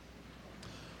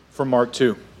From Mark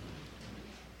 2.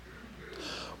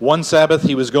 One Sabbath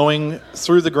he was going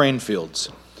through the grain fields,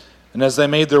 and as they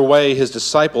made their way, his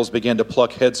disciples began to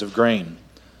pluck heads of grain.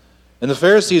 And the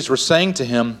Pharisees were saying to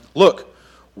him, "Look,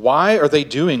 why are they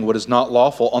doing what is not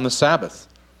lawful on the Sabbath?"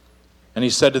 And he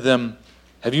said to them,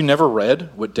 "Have you never read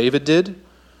what David did?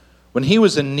 When he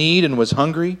was in need and was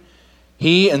hungry,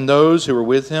 he and those who were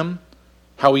with him,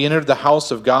 how he entered the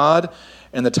house of God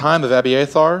in the time of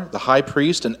Abiathar, the high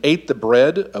priest, and ate the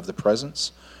bread of the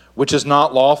presence, which is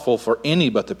not lawful for any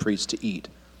but the priest to eat,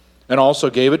 and also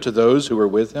gave it to those who were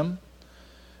with him.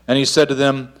 And he said to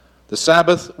them, the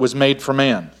Sabbath was made for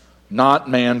man, not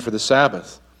man for the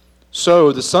Sabbath.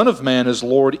 So the Son of Man is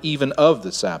Lord even of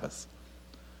the Sabbath."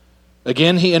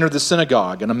 Again he entered the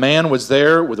synagogue, and a man was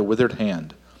there with a withered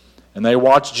hand. And they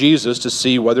watched Jesus to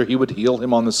see whether he would heal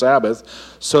him on the Sabbath,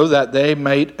 so that they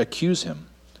might accuse him.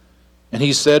 And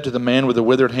he said to the man with the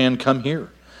withered hand, "Come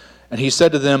here." And he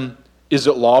said to them, "Is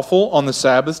it lawful on the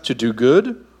Sabbath to do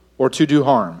good or to do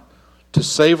harm, to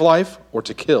save life or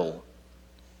to kill?"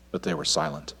 But they were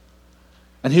silent.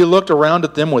 And he looked around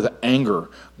at them with anger,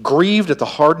 grieved at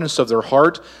the hardness of their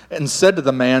heart, and said to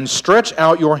the man, "Stretch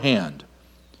out your hand."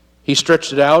 He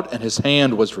stretched it out, and his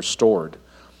hand was restored.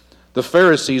 The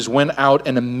Pharisees went out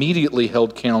and immediately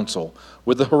held counsel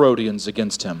with the Herodians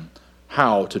against him,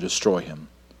 how to destroy him.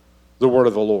 The word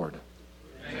of the Lord.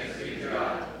 Thanks be to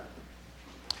God.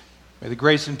 May the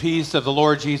grace and peace of the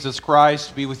Lord Jesus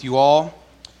Christ be with you all.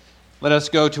 Let us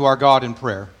go to our God in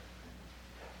prayer.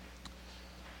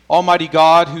 Almighty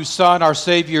God, whose Son, our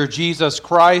Savior, Jesus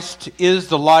Christ, is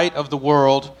the light of the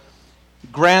world,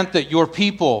 grant that your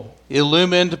people,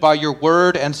 illumined by your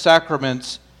word and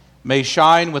sacraments, may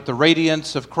shine with the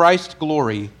radiance of Christ's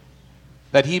glory,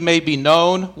 that he may be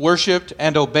known, worshipped,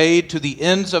 and obeyed to the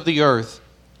ends of the earth,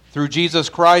 through Jesus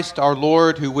Christ our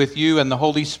Lord, who with you and the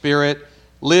Holy Spirit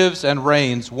lives and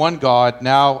reigns, one God,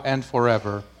 now and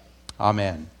forever.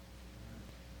 Amen.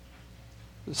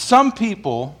 Some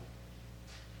people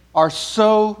are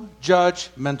so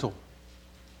judgmental.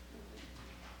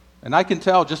 And I can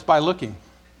tell just by looking.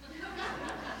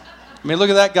 I mean, look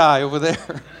at that guy over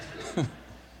there. We're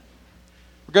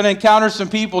going to encounter some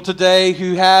people today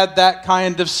who had that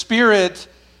kind of spirit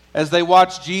as they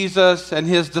watched Jesus and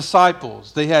his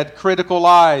disciples. They had critical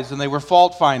eyes and they were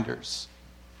fault finders.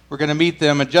 We're going to meet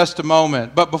them in just a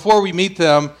moment. But before we meet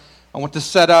them, I want to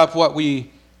set up what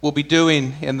we will be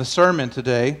doing in the sermon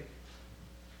today.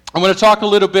 I want to talk a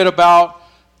little bit about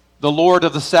the Lord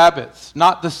of the Sabbath.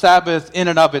 Not the Sabbath in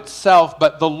and of itself,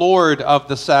 but the Lord of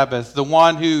the Sabbath, the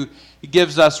one who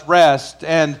gives us rest.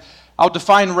 And I'll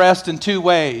define rest in two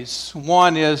ways.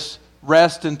 One is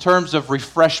rest in terms of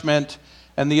refreshment,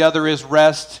 and the other is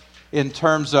rest in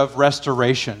terms of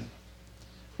restoration.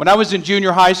 When I was in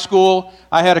junior high school,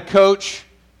 I had a coach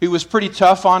who was pretty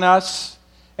tough on us,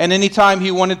 and anytime he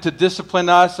wanted to discipline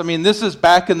us, I mean, this is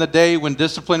back in the day when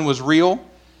discipline was real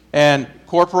and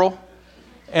corporal,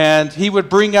 and he would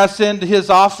bring us into his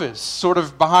office, sort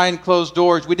of behind closed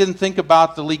doors. We didn't think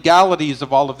about the legalities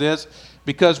of all of this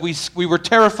because we were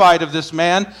terrified of this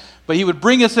man, but he would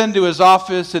bring us into his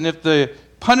office, and if the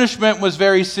punishment was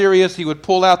very serious, he would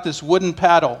pull out this wooden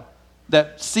paddle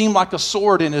that seemed like a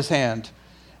sword in his hand,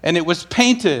 and it was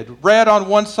painted red on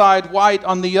one side, white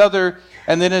on the other,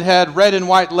 and then it had red and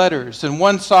white letters, and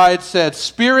one side said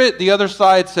spirit, the other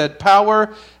side said power,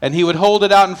 and he would hold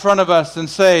it out in front of us and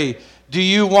say, "Do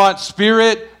you want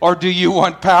spirit or do you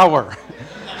want power?"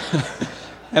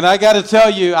 And I got to tell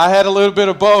you, I had a little bit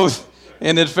of both,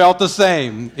 and it felt the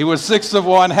same. It was 6 of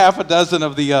one, half a dozen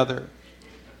of the other.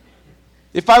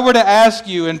 If I were to ask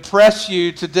you and press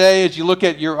you today as you look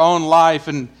at your own life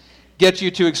and get you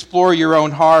to explore your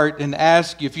own heart and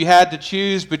ask you if you had to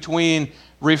choose between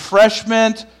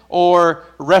refreshment or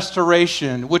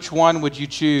restoration, which one would you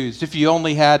choose if you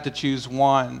only had to choose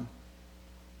one?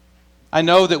 I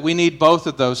know that we need both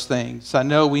of those things. I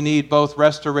know we need both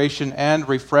restoration and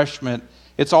refreshment.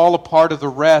 It's all a part of the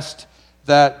rest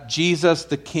that Jesus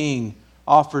the King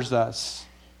offers us.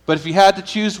 But if you had to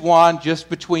choose one just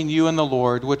between you and the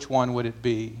Lord, which one would it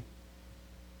be?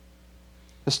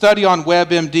 A study on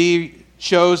WebMD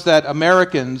shows that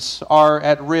Americans are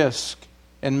at risk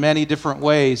in many different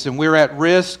ways, and we're at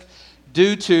risk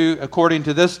due to, according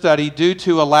to this study, due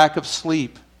to a lack of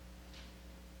sleep.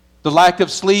 The lack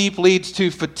of sleep leads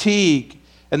to fatigue,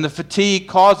 and the fatigue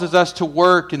causes us to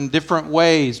work in different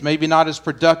ways, maybe not as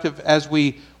productive as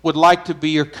we would like to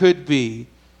be or could be.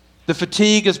 The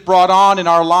fatigue is brought on in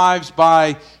our lives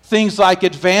by things like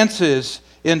advances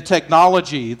in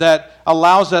technology that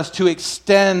allows us to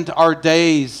extend our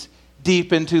days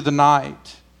deep into the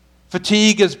night.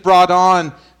 Fatigue is brought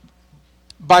on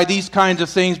by these kinds of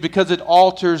things because it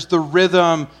alters the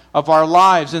rhythm of our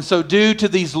lives. And so due to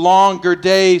these longer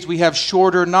days, we have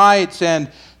shorter nights, and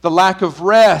the lack of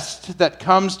rest that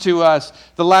comes to us,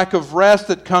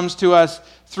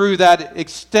 through that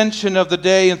extension of the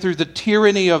day and through the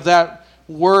tyranny of that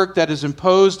work that is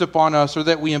imposed upon us or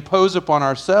that we impose upon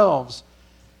ourselves,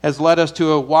 has led us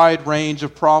to a wide range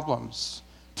of problems.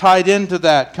 Tied into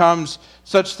that comes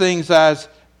such things as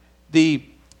the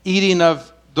eating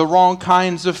of the wrong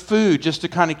kinds of food just to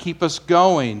kind of keep us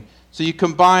going. So you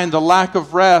combine the lack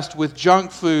of rest with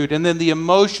junk food, and then the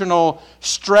emotional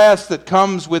stress that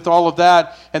comes with all of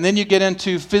that, and then you get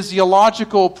into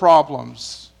physiological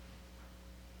problems.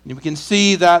 And we can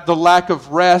see that the lack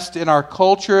of rest in our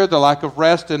culture, the lack of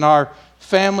rest in our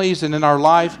families and in our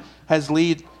life has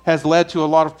led to a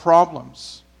lot of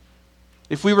problems.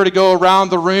 If we were to go around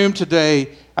the room today,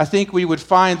 I think we would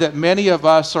find that many of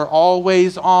us are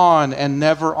always on and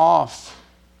never off.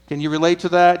 Can you relate to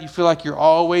that? You feel like you're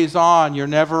always on, you're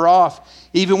never off.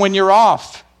 Even when you're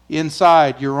off,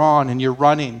 inside, you're on and you're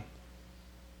running.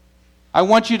 I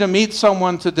want you to meet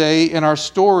someone today in our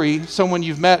story, someone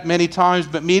you've met many times,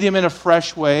 but meet him in a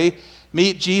fresh way.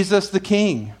 Meet Jesus the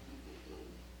King.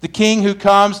 The King who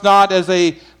comes not as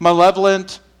a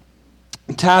malevolent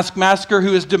taskmaster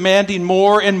who is demanding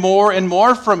more and more and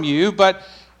more from you, but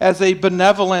as a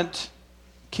benevolent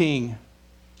King,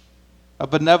 a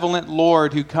benevolent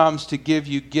Lord who comes to give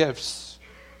you gifts.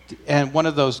 And one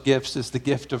of those gifts is the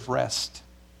gift of rest.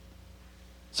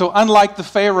 So unlike the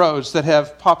pharaohs that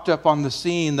have popped up on the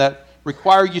scene that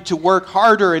require you to work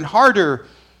harder and harder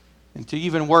and to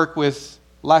even work with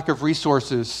lack of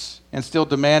resources and still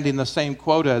demanding the same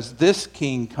quotas, this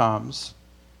King comes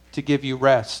to give you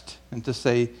rest and to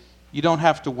say, you don't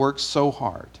have to work so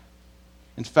hard.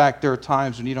 In fact, there are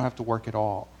times when you don't have to work at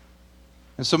all.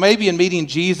 And so maybe in meeting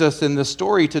Jesus in this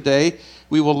story today,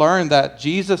 we will learn that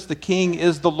Jesus the King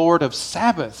is the Lord of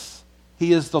Sabbath.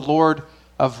 He is the Lord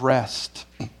of rest.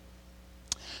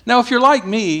 Now, if you're like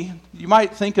me, you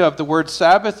might think of the word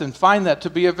Sabbath and find that to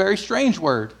be a very strange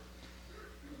word.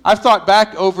 I've thought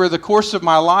back over the course of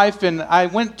my life, and I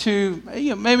went to,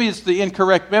 maybe it's the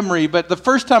incorrect memory, but the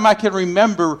first time I can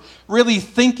remember really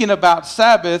thinking about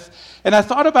Sabbath, and I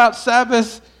thought about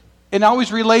Sabbath, and I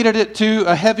always related it to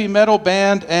a heavy metal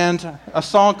band and a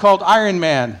song called Iron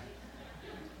Man.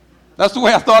 That's the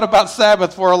way I thought about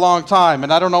Sabbath for a long time,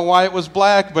 and I don't know why it was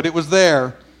black, but it was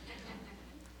there.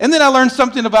 And then I learned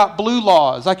something about blue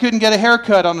laws. I couldn't get a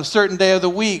haircut on a certain day of the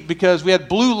week because we had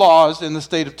blue laws in the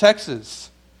state of Texas.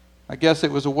 I guess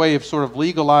it was a way of sort of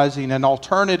legalizing an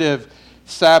alternative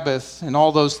Sabbath, and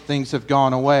all those things have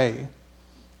gone away.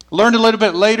 Learned a little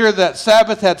bit later that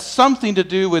Sabbath had something to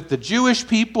do with the Jewish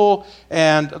people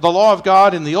and the law of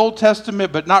God in the Old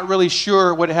Testament, but not really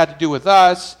sure what it had to do with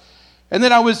us. And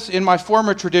then I was, in my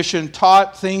former tradition,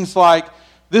 taught things like,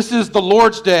 this is the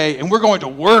Lord's Day, and we're going to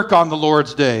work on the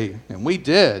Lord's Day. And we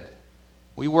did.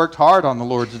 We worked hard on the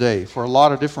Lord's Day for a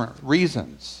lot of different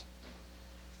reasons.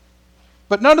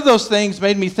 But none of those things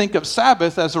made me think of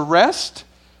Sabbath as a rest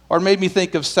or made me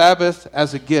think of Sabbath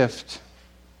as a gift.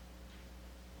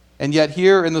 And yet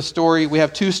here in the story, we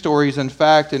have two stories, in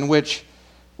fact, in which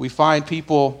we find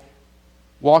people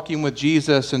walking with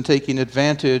Jesus and taking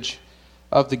advantage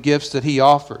of the gifts that he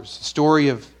offers. The story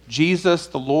of Jesus,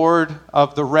 the Lord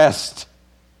of the rest,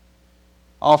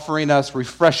 offering us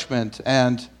refreshment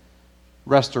and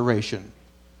restoration.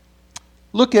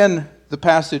 Look in the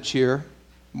passage here,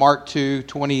 Mark 2,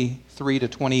 23 to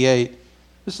 28.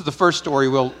 This is the first story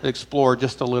we'll explore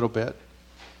just a little bit.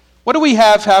 What do we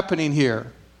have happening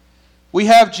here? We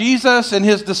have Jesus and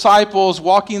his disciples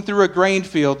walking through a grain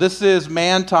field. This is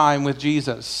man time with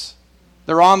Jesus.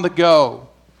 They're on the go.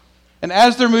 And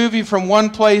as they're moving from one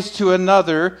place to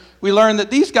another, we learn that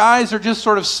these guys are just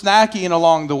sort of snacking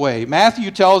along the way.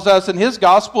 Matthew tells us in his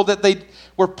gospel that they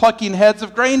were plucking heads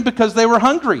of grain because they were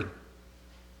hungry,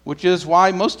 which is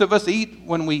why most of us eat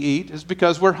when we eat, is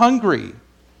because we're hungry.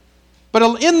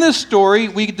 But in this story,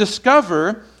 we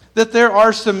discover that there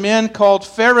are some men called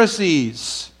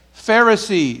Pharisees.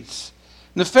 Pharisees.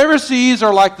 And the Pharisees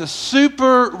are like the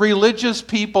super religious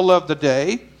people of the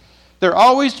day. They're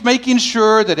always making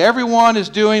sure that everyone is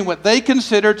doing what they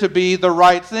consider to be the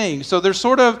right thing. So they're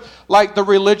sort of like the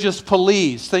religious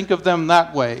police. Think of them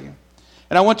that way.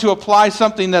 And I want to apply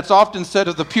something that's often said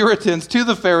of the Puritans to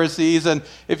the Pharisees. And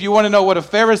if you want to know what a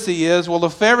Pharisee is, well, a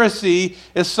Pharisee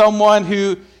is someone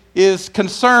who is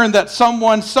concerned that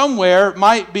someone somewhere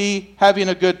might be having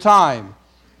a good time.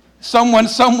 Someone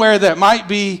somewhere that might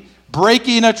be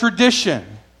breaking a tradition.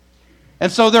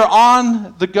 And so they're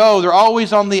on the go. They're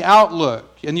always on the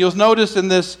outlook. And you'll notice in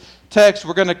this text,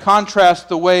 we're going to contrast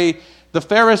the way the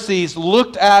Pharisees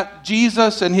looked at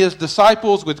Jesus and his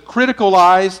disciples with critical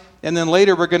eyes, and then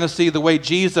later we're going to see the way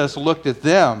Jesus looked at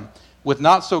them with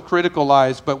not so critical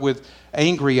eyes, but with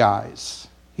angry eyes.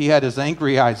 He had his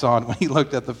angry eyes on when he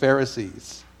looked at the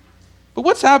Pharisees. But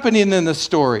what's happening in this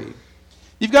story?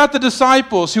 You've got the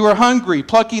disciples who are hungry,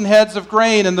 plucking heads of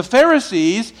grain, and the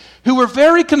Pharisees who were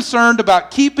very concerned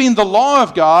about keeping the law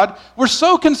of God, were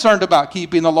so concerned about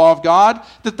keeping the law of God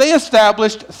that they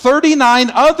established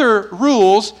 39 other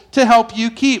rules to help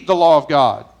you keep the law of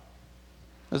God.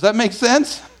 Does that make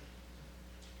sense?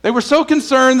 They were so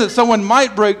concerned that someone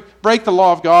might break the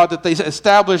law of God that they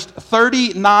established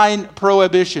 39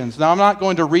 prohibitions. Now, I'm not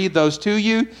going to read those to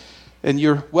you, and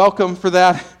you're welcome for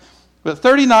that. But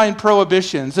 39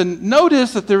 prohibitions. And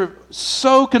notice that they're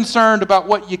so concerned about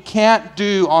what you can't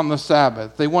do on the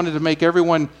Sabbath. They wanted to make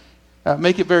everyone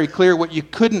make it very clear what you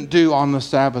couldn't do on the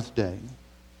Sabbath day.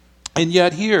 And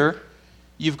yet here,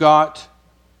 you've got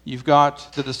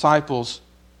the disciples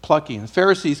plucking. The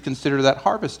Pharisees consider that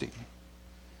harvesting.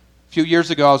 A few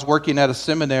years ago, I was working at a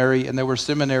seminary, and there were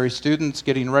seminary students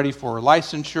getting ready for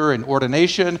licensure and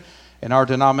ordination in our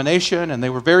denomination, and they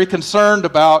were very concerned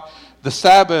about the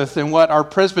Sabbath and what our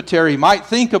presbytery might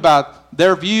think about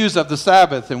their views of the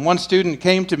Sabbath. And one student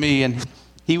came to me, and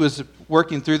he was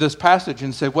working through this passage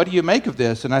and said, "What do you make of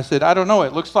this?" And I said, "I don't know.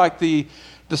 It looks like the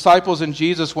disciples and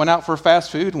Jesus went out for fast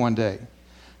food one day."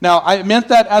 Now, I meant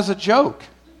that as a joke.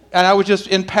 And I was just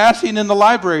in passing in the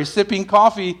library, sipping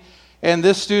coffee, and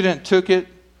this student took it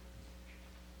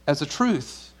as a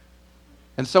truth.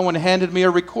 And someone handed me a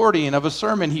recording of a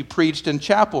sermon he preached in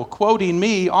chapel, quoting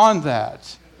me on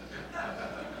that.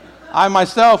 I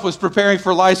myself was preparing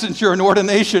for licensure and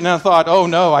ordination, and I thought, oh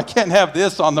no, I can't have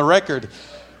this on the record.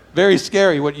 Very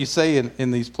scary what you say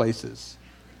in these places.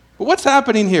 But what's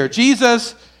happening here?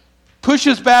 Jesus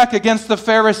pushes back against the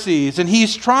Pharisees, and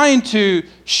he's trying to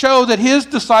show that his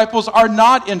disciples are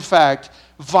not, in fact,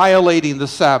 violating the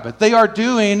Sabbath. They are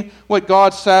doing what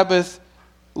God's Sabbath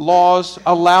laws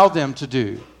allow them to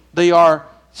do. They are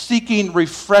seeking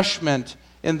refreshment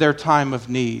in their time of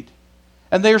need.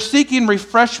 And they are seeking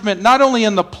refreshment not only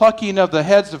in the plucking of the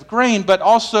heads of grain, but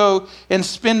also in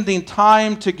spending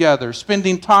time together,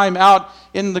 spending time out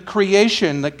in the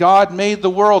creation that God made the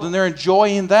world, and they're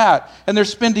enjoying that. And they're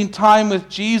spending time with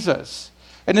Jesus.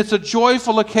 And it's a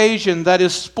joyful occasion that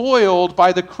is spoiled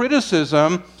by the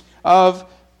criticism of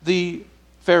the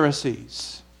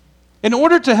Pharisees. In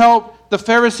order to help the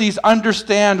Pharisees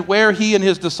understand where he and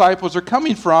his disciples are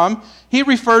coming from, he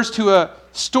refers to a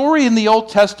story in the Old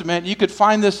Testament. You could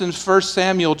find this in 1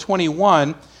 Samuel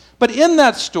 21. But in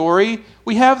that story,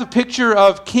 we have the picture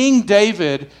of King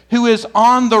David, who is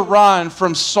on the run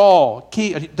from Saul.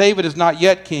 David is not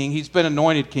yet king. He's been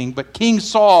anointed king. But King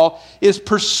Saul is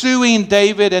pursuing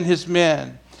David and his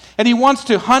men. And he wants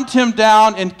to hunt him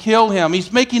down and kill him.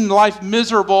 He's making life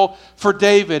miserable for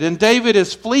David. And David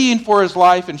is fleeing for his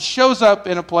life and shows up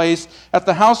in a place at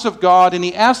the house of God. And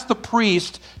he asks the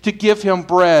priest to give him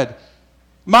bread.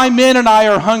 "My men and I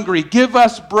are hungry. Give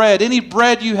us bread. Any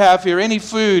bread you have here, any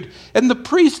food." And the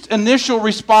priest's initial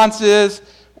response is,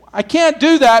 "I can't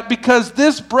do that because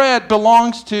this bread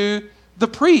belongs to the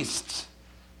priests.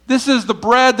 This is the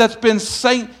bread that's been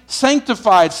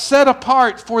sanctified, set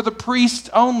apart for the priest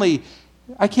only.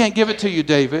 I can't give it to you,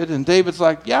 David." And David's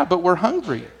like, "Yeah, but we're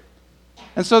hungry."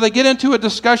 And so they get into a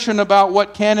discussion about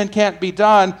what can and can't be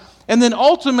done. And then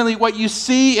ultimately what you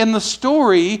see in the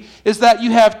story is that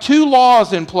you have two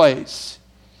laws in place.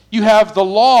 You have the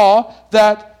law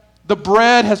that the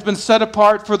bread has been set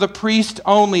apart for the priest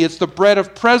only. It's the bread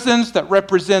of presence that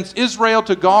represents Israel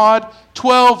to God.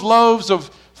 12 loaves of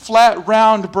flat,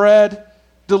 round bread,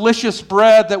 delicious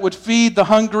bread that would feed the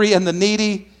hungry and the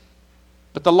needy.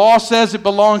 But the law says it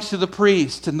belongs to the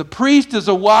priest. And the priest is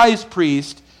a wise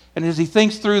priest. And as he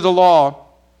thinks through the law,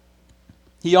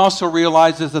 he also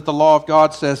realizes that the law of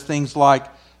God says things like,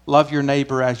 love your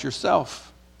neighbor as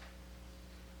yourself,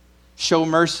 show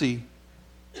mercy,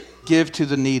 give to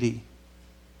the needy,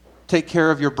 take care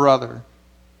of your brother.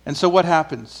 And so what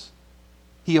happens?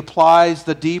 He applies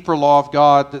the deeper law of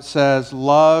God that says,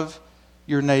 love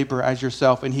your neighbor as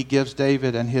yourself, and he gives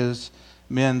David and his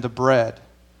men the bread.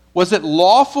 Was it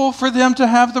lawful for them to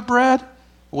have the bread?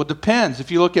 Well, it depends.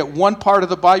 If you look at one part of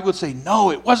the Bible, it would say,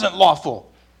 no, it wasn't lawful.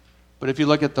 But if you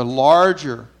look at the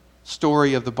larger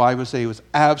story of the Bible, say it was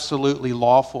absolutely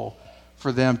lawful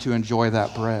for them to enjoy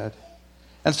that bread.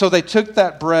 And so they took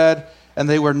that bread and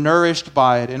they were nourished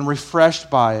by it and refreshed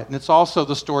by it. And it's also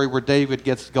the story where David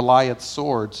gets Goliath's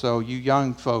sword. So you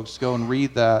young folks, go and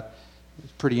read that.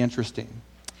 It's pretty interesting.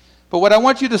 But what I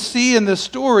want you to see in this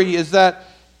story is that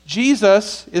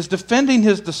Jesus is defending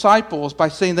his disciples by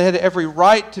saying they had every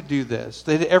right to do this.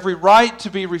 They had every right to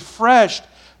be refreshed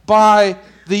by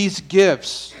these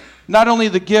gifts. Not only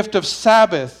the gift of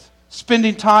Sabbath,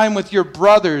 spending time with your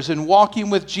brothers and walking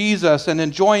with Jesus and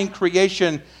enjoying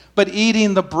creation, but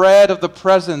eating the bread of the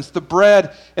presence, the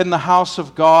bread in the house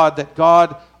of God that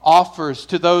God offers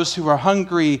to those who are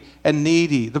hungry and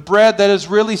needy. The bread that is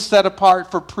really set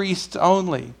apart for priests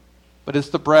only, but it's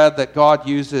the bread that God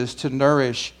uses to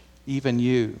nourish even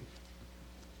you.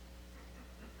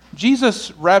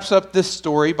 Jesus wraps up this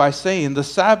story by saying the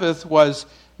Sabbath was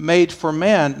made for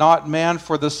man, not man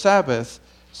for the Sabbath.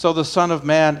 So the Son of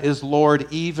Man is Lord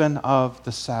even of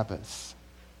the Sabbath.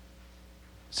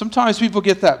 Sometimes people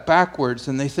get that backwards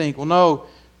and they think, well, no,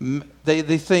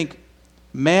 they think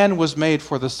man was made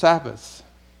for the Sabbath.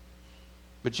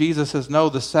 But Jesus says, no,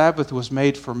 the Sabbath was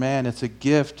made for man. It's a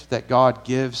gift that God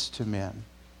gives to men.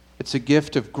 It's a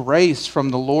gift of grace from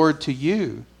the Lord to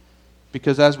you.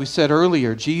 Because as we said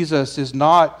earlier, Jesus is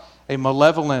not a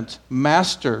malevolent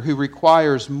master who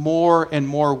requires more and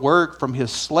more work from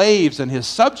his slaves and his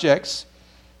subjects.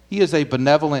 He is a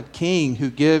benevolent king who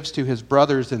gives to his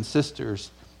brothers and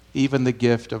sisters even the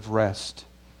gift of rest.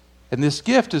 And this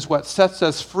gift is what sets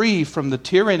us free from the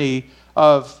tyranny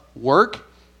of work,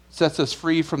 sets us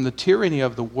free from the tyranny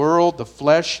of the world, the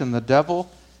flesh, and the devil.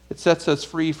 It sets us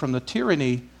free from the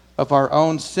tyranny of our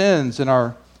own sins and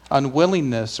our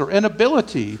unwillingness or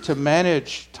inability to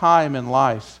manage time in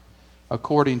life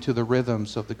according to the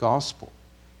rhythms of the gospel.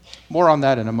 More on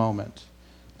that in a moment.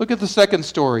 Look at the second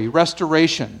story,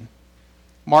 restoration.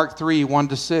 Mark 3,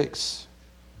 1-6.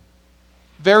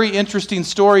 Very interesting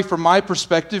story from my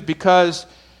perspective because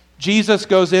Jesus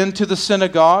goes into the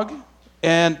synagogue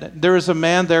and there is a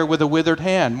man there with a withered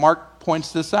hand. Mark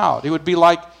points this out. It would be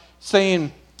like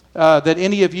saying that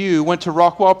any of you went to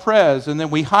Rockwell Pres and then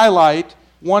we highlight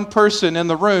one person in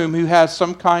the room who has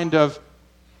some kind of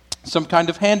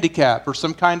handicap or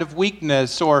some kind of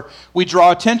weakness, or we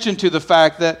draw attention to the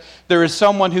fact that there is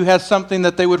someone who has something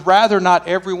that they would rather not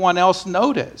everyone else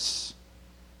notice.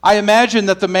 I imagine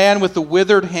that the man with the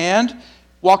withered hand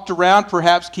walked around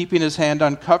perhaps keeping his hand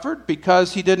uncovered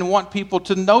because he didn't want people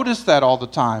to notice that all the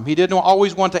time. He didn't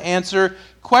always want to answer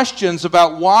questions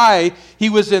about why he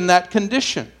was in that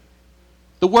condition.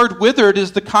 The word withered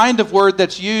is the kind of word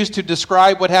that's used to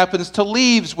describe what happens to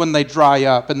leaves when they dry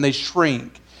up and they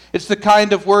shrink. It's the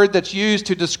kind of word that's used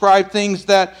to describe things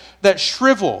that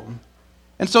shrivel.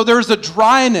 And so there's a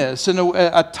dryness and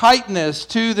a tightness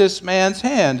to this man's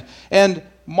hand. And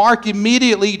Mark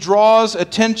immediately draws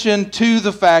attention to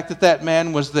the fact that that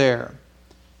man was there.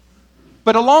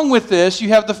 But along with this, you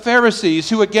have the Pharisees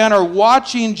who again are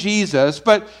watching Jesus,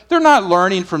 but they're not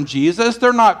learning from Jesus.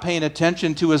 They're not paying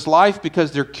attention to his life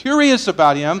because they're curious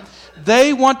about him.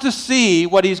 They want to see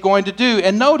what he's going to do.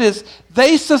 And notice,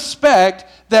 they suspect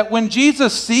that when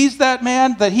Jesus sees that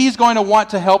man, that he's going to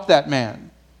want to help that man.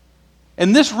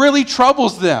 And this really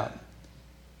troubles them.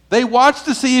 They watch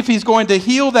to see if he's going to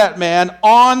heal that man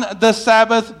on the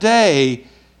Sabbath day.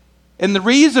 And the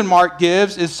reason Mark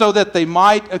gives is so that they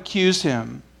might accuse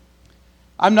him.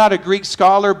 I'm not a Greek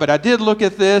scholar, but I did look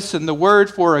at this, and the word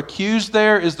for accuse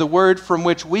there is the word from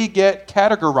which we get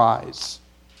categorize.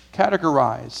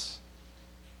 Categorize.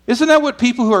 Isn't that what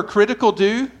people who are critical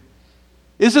do?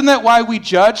 Isn't that why we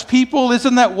judge people?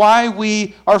 Isn't that why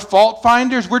we are fault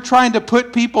finders? We're trying to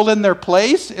put people in their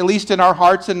place, at least in our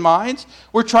hearts and minds.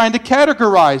 We're trying to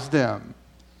categorize them.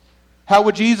 How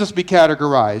would Jesus be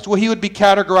categorized? Well, he would be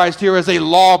categorized here as a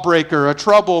lawbreaker, a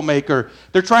troublemaker.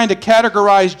 They're trying to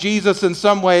categorize Jesus in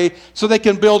some way so they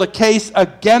can build a case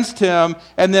against him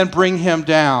and then bring him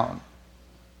down.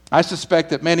 I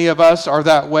suspect that many of us are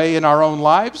that way in our own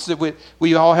lives. That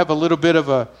we all have a little bit of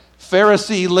a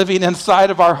Pharisee living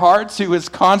inside of our hearts who is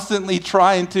constantly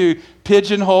trying to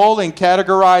pigeonhole and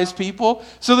categorize people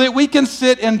so that we can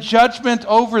sit in judgment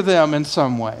over them in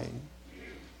some way.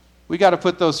 We got to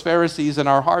put those Pharisees in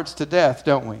our hearts to death,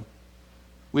 don't we?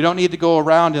 We don't need to go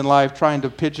around in life trying to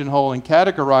pigeonhole and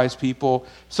categorize people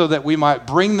so that we might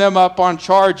bring them up on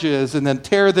charges and then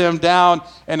tear them down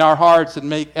in our hearts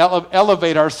and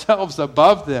elevate ourselves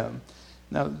above them.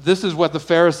 Now, this is what the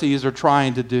Pharisees are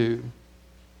trying to do.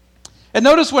 And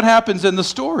notice what happens in the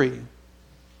story.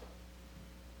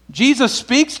 Jesus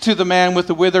speaks to the man with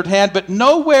the withered hand, but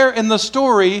nowhere in the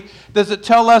story does it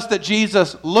tell us that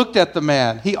Jesus looked at the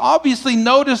man. He obviously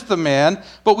noticed the man,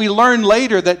 but we learn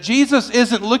later that Jesus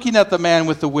isn't looking at the man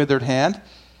with the withered hand.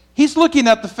 He's looking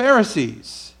at the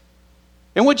Pharisees.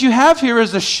 And what you have here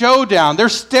is a showdown. They're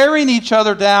staring each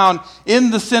other down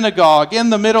in the synagogue, in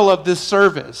the middle of this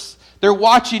service. They're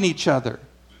watching each other.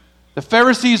 The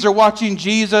Pharisees are watching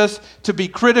Jesus to be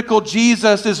critical.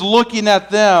 Jesus is looking at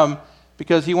them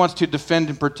because he wants to defend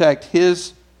and protect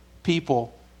his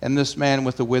people and this man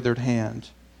with the withered hand.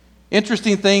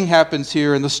 Interesting thing happens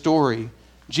here in the story.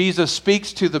 Jesus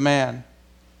speaks to the man.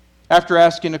 After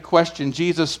asking a question,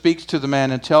 Jesus speaks to the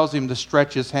man and tells him to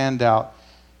stretch his hand out.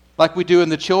 Like we do in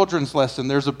the children's lesson,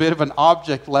 there's a bit of an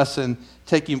object lesson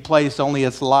taking place, only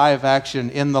it's live action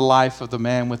in the life of the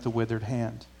man with the withered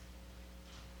hand.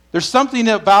 There's something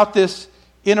about this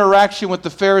interaction with the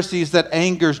Pharisees that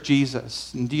angers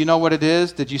Jesus. And do you know what it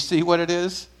is? Did you see what it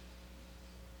is?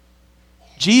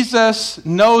 Jesus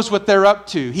knows what they're up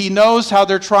to. He knows how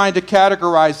they're trying to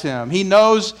categorize him. He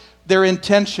knows their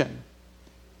intention.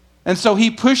 And so he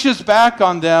pushes back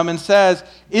on them and says,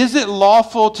 is it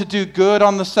lawful to do good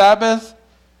on the Sabbath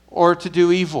or to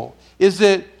do evil? Is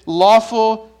it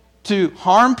lawful to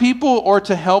harm people or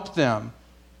to help them?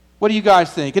 What do you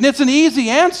guys think? And it's an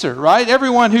easy answer, right?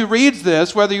 Everyone who reads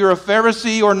this, whether you're a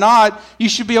Pharisee or not, you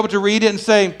should be able to read it and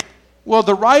say, well,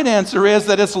 the right answer is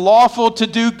that it's lawful to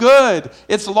do good.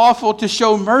 It's lawful to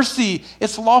show mercy.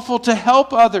 It's lawful to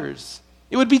help others.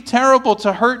 It would be terrible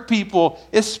to hurt people,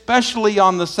 especially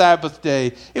on the Sabbath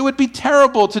day. It would be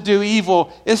terrible to do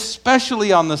evil,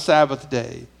 especially on the Sabbath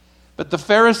day. But the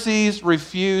Pharisees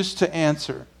refused to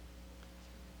answer.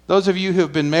 Those of you who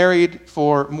have been married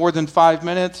for more than 5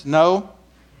 minutes know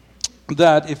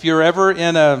that if you're ever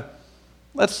in a,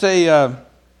 let's say,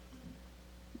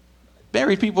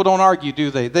 married people don't argue,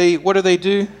 do they? What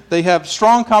do? They have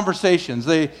strong conversations.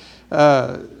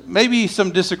 Maybe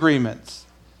some disagreements.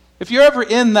 If you're ever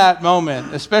in that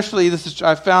moment, especially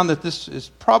I found that this is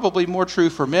probably more true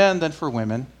for men than for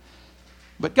women.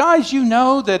 But guys, you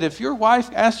know that if your wife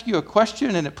asks you a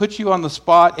question and it puts you on the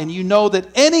spot and you know that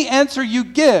any answer you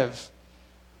give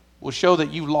will show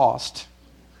that you lost.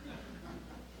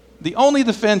 The only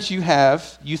defense you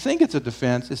have, you think it's a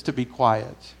defense, is to be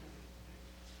quiet.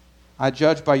 I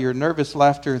judge by your nervous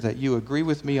laughter that you agree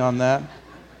with me on that.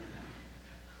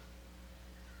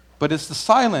 But it's the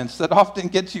silence that often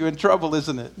gets you in trouble,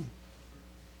 isn't it?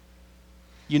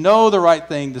 You know the right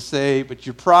thing to say, but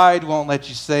your pride won't let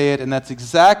you say it, and that's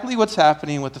exactly what's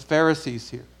happening with the Pharisees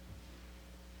here.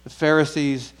 The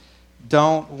Pharisees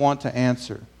don't want to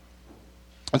answer.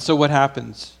 And so what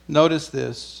happens? Notice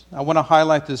this. I want to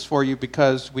highlight this for you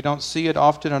because we don't see it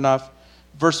often enough.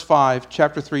 Verse 5,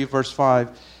 chapter 3, verse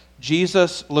 5.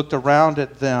 Jesus looked around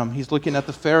at them. He's looking at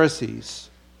the Pharisees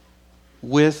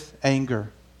with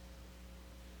anger.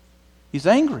 He's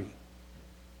angry.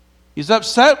 He's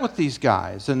upset with these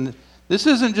guys. And this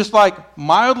isn't just like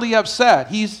mildly upset.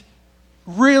 He's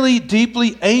really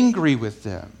deeply angry with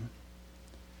them.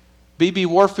 B.B.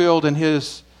 Warfield, in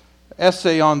his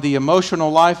essay on the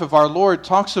emotional life of our Lord,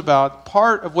 talks about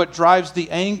part of what drives the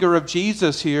anger of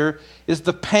Jesus here is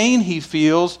the pain he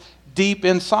feels deep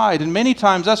inside. And many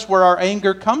times that's where our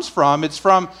anger comes from. It's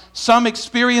from some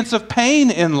experience of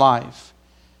pain in life.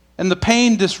 And the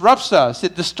pain disrupts us,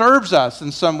 it disturbs us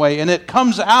in some way, and it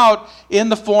comes out in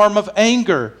the form of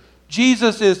anger.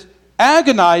 Jesus is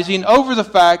agonizing over the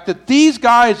fact that these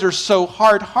guys are so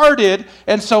hard-hearted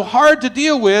and so hard to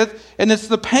deal with, and it's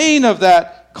the pain of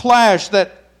that clash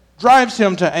that drives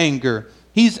him to anger.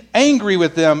 He's angry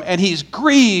with them, and he's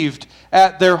grieved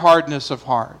at their hardness of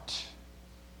heart.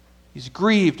 He's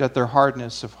grieved at their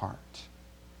hardness of heart.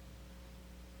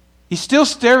 He's still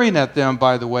staring at them,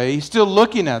 by the way. He's still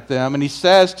looking at them, and he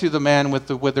says to the man with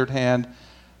the withered hand,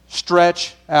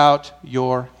 stretch out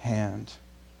your hand.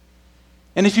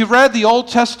 And if you've read the Old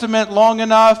Testament long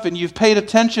enough and you've paid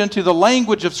attention to the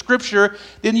language of Scripture,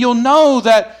 then you'll know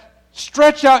that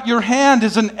stretch out your hand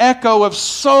is an echo of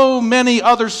so many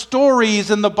other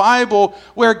stories in the Bible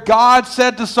where God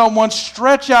said to someone,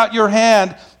 stretch out your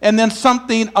hand, and then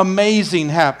something amazing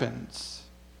happens.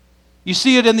 You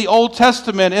see it in the Old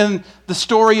Testament in the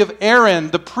story of Aaron,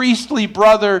 the priestly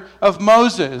brother of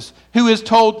Moses, who is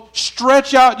told,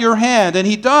 stretch out your hand. And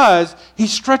he does. He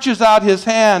stretches out his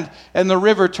hand and the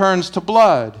river turns to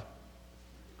blood.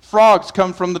 Frogs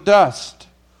come from the dust.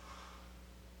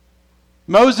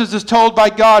 Moses is told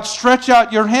by God, stretch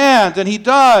out your hand. And he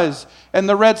does. And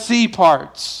the Red Sea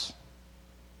parts.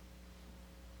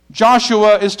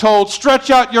 Joshua is told,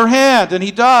 stretch out your hand. And he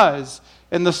does.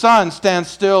 And the sun stands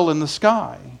still in the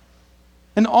sky.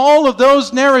 And all of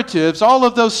those narratives, all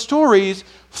of those stories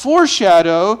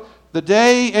foreshadow the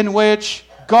day in which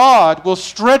God will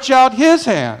stretch out his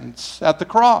hands at the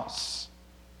cross.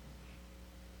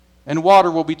 And water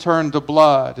will be turned to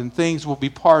blood, and things will be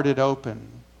parted open,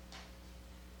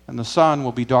 and the sun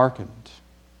will be darkened.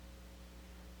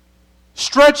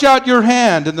 Stretch out your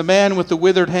hand, and the man with the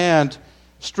withered hand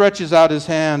stretches out his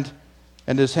hand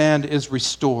and his hand is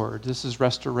restored. This is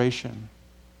restoration.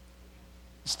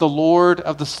 It's the Lord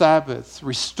of the Sabbath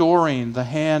restoring the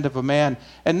hand of a man.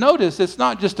 And notice, it's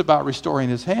not just about restoring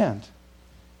his hand.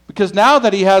 Because now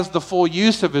that he has the full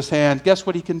use of his hand, guess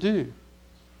what he can do?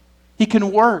 He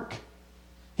can work.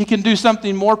 He can do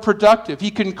something more productive. He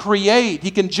can create.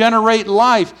 He can generate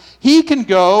life. He can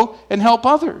go and help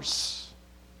others.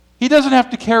 He doesn't have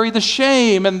to carry the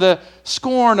shame and the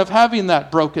scorn of having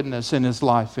that brokenness in his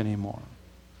life anymore,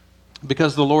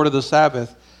 because the Lord of the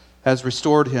Sabbath has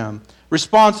restored him.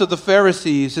 Response of the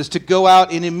Pharisees is to go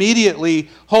out and immediately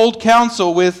hold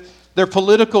counsel with their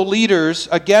political leaders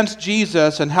against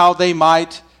Jesus and how they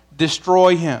might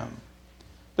destroy him.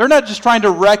 They're not just trying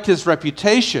to wreck his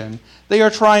reputation, they are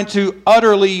trying to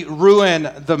utterly ruin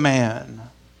the man.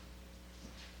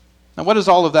 Now, what does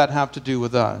all of that have to do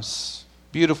with us?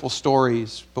 Beautiful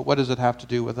stories, but what does it have to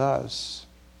do with us?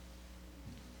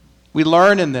 We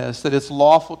learn in this that it's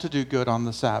lawful to do good on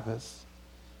the Sabbath.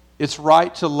 It's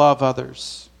right to love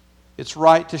others. It's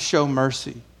right to show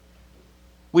mercy.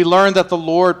 We learn that the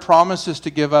Lord promises to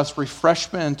give us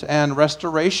refreshment and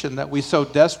restoration that we so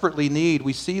desperately need.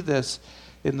 We see this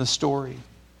in the story.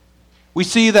 We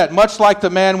see that much like the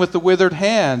man with the withered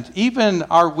hand, even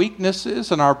our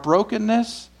weaknesses and our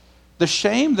brokenness, the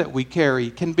shame that we carry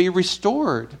can be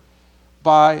restored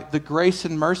by the grace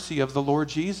and mercy of the Lord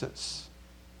Jesus.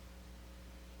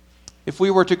 If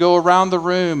we were to go around the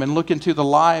room and look into the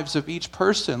lives of each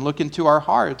person, look into our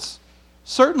hearts,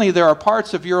 certainly there are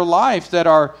parts of your life that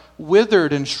are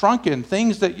withered and shrunken,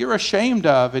 things that you're ashamed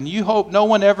of and you hope no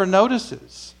one ever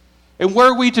notices. And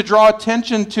were we to draw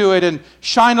attention to it and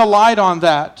shine a light on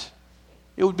that,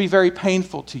 it would be very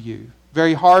painful to you,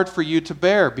 very hard for you to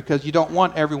bear, because you don't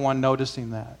want everyone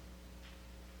noticing that.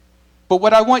 But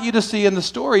what I want you to see in the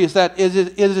story is that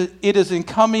it is in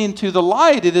coming to the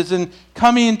light, it is in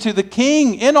coming to the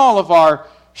King in all of our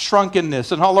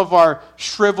shrunkenness and all of our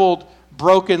shriveled,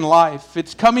 broken life.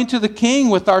 It's coming to the King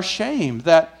with our shame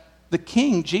that the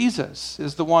King, Jesus,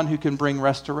 is the one who can bring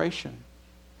restoration.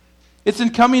 It's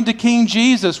in coming to King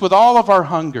Jesus with all of our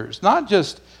hungers, not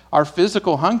just our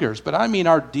physical hungers, but I mean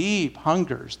our deep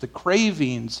hungers, the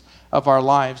cravings of our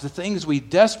lives, the things we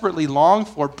desperately long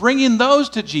for, bringing those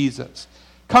to Jesus,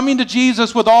 coming to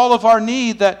Jesus with all of our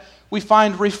need, that we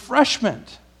find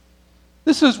refreshment.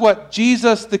 This is what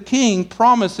Jesus the King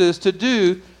promises to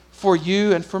do for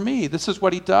you and for me. This is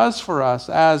what he does for us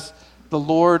as the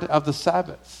Lord of the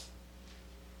Sabbath.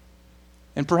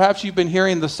 And perhaps you've been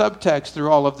hearing the subtext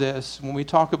through all of this. When we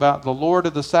talk about the Lord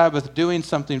of the Sabbath doing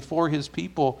something for his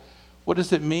people, what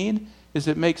does it mean?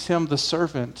 It makes him the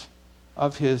servant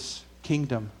of his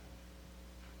kingdom.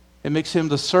 It makes him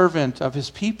the servant of his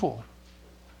people.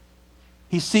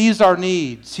 He sees our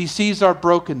needs. He sees our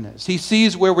brokenness. He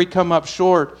sees where we come up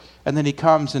short, and then he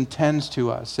comes and tends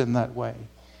to us in that way.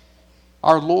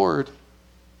 Our Lord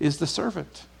is the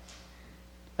servant.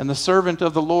 And the servant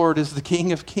of the Lord is the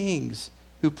King of Kings,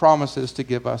 who promises to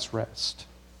give us rest.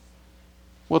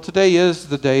 Well, today is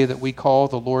the day that we call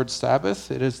the Lord's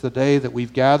Sabbath. It is the day that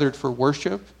we've gathered for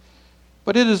worship,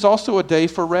 but it is also a day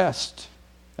for rest,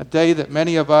 a day that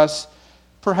many of us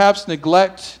perhaps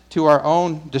neglect to our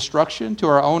own destruction, to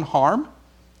our own harm.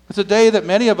 It's a day that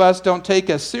many of us don't take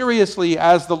as seriously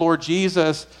as the Lord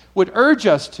Jesus would urge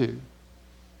us to.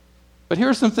 But here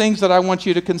are some things that I want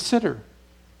you to consider.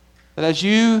 That as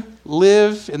you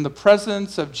live in the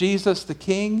presence of Jesus the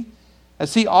King,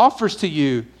 as he offers to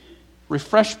you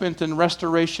refreshment and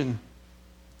restoration,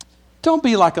 don't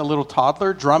be like a little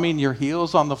toddler drumming your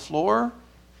heels on the floor,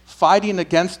 fighting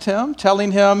against him,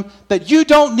 telling him that you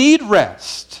don't need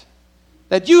rest,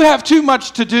 that you have too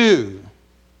much to do.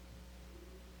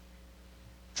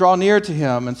 Draw near to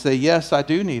him and say, yes, I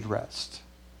do need rest.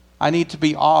 I need to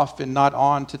be off and not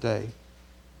on today.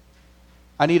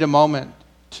 I need a moment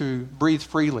to breathe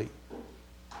freely.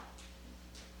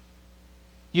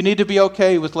 You need to be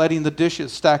okay with letting the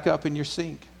dishes stack up in your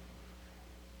sink,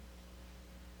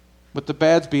 with the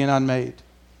beds being unmade.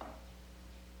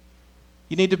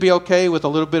 You need to be okay with a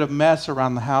little bit of mess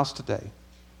around the house today.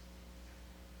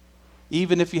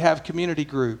 Even if you have community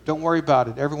group, don't worry about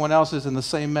it. Everyone else is in the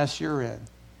same mess you're in.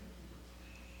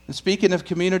 And speaking of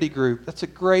community group, that's a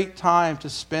great time to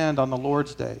spend on the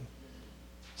Lord's Day,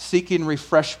 seeking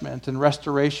refreshment and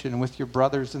restoration with your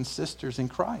brothers and sisters in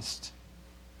Christ,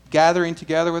 gathering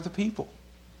together with the people.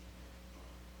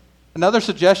 Another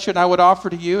suggestion I would offer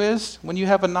to you is, when you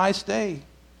have a nice day,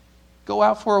 go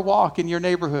out for a walk in your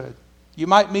neighborhood. You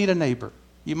might meet a neighbor.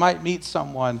 You might meet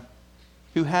someone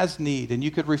who has need, and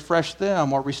you could refresh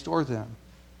them or restore them.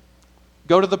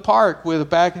 Go to the park with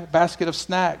a basket of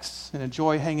snacks and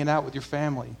enjoy hanging out with your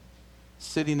family.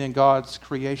 sitting in God's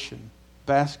creation,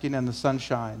 basking in the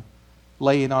sunshine,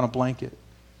 laying on a blanket.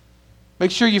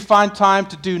 Make sure you find time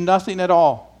to do nothing at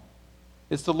all.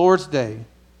 It's the Lord's Day.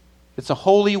 It's a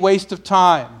holy waste of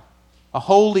time, a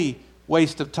holy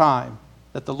waste of time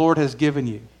that the Lord has given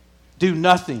you. Do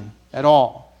nothing at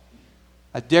all.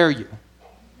 I dare you.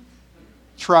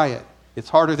 Try it. It's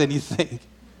harder than you think.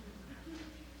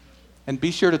 And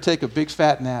be sure to take a big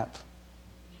fat nap,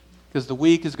 because the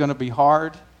week is going to be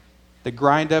hard. The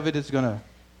grind of it is going to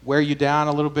wear you down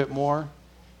a little bit more.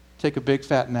 Take a big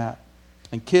fat nap.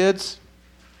 And kids,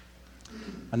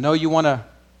 I know you want to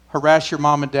harass your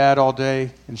mom and dad all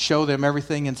day and show them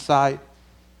everything in sight.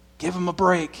 Give them a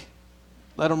break.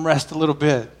 Let them rest a little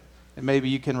bit. And maybe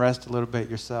you can rest a little bit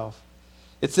yourself.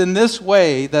 It's in this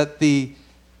way that the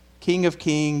King of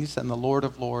Kings and the Lord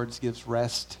of Lords gives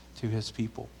rest to his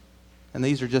people. And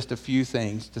these are just a few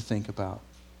things to think about.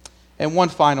 And one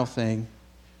final thing,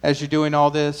 as you're doing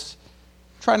all this,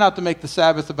 try not to make the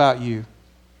Sabbath about you.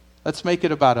 Let's make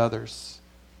it about others.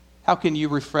 How can you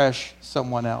refresh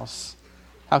someone else?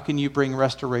 How can you bring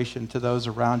restoration to those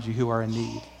around you who are in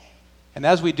need? And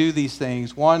as we do these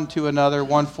things, one to another,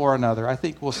 one for another, I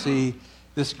think we'll see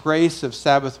this grace of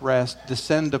Sabbath rest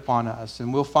descend upon us,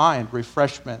 and we'll find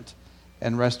refreshment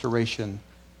and restoration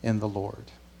in the Lord.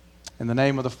 In the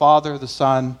name of the Father, the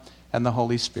Son, and the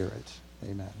Holy Spirit.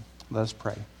 Amen. Let us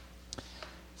pray.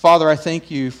 Father, I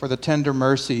thank you for the tender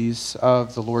mercies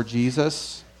of the Lord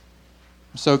Jesus.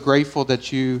 I'm so grateful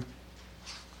that you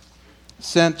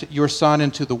sent your Son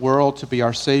into the world to be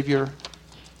our Savior,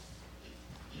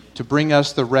 to bring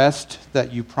us the rest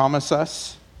that you promise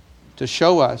us, to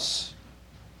show us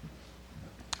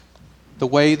the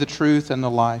way, the truth, and the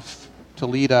life, to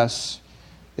lead us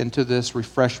into this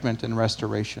refreshment and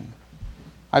restoration.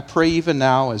 I pray even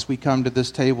now as we come to this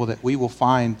table that we will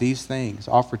find these things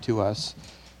offered to us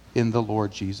in the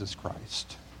Lord Jesus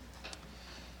Christ.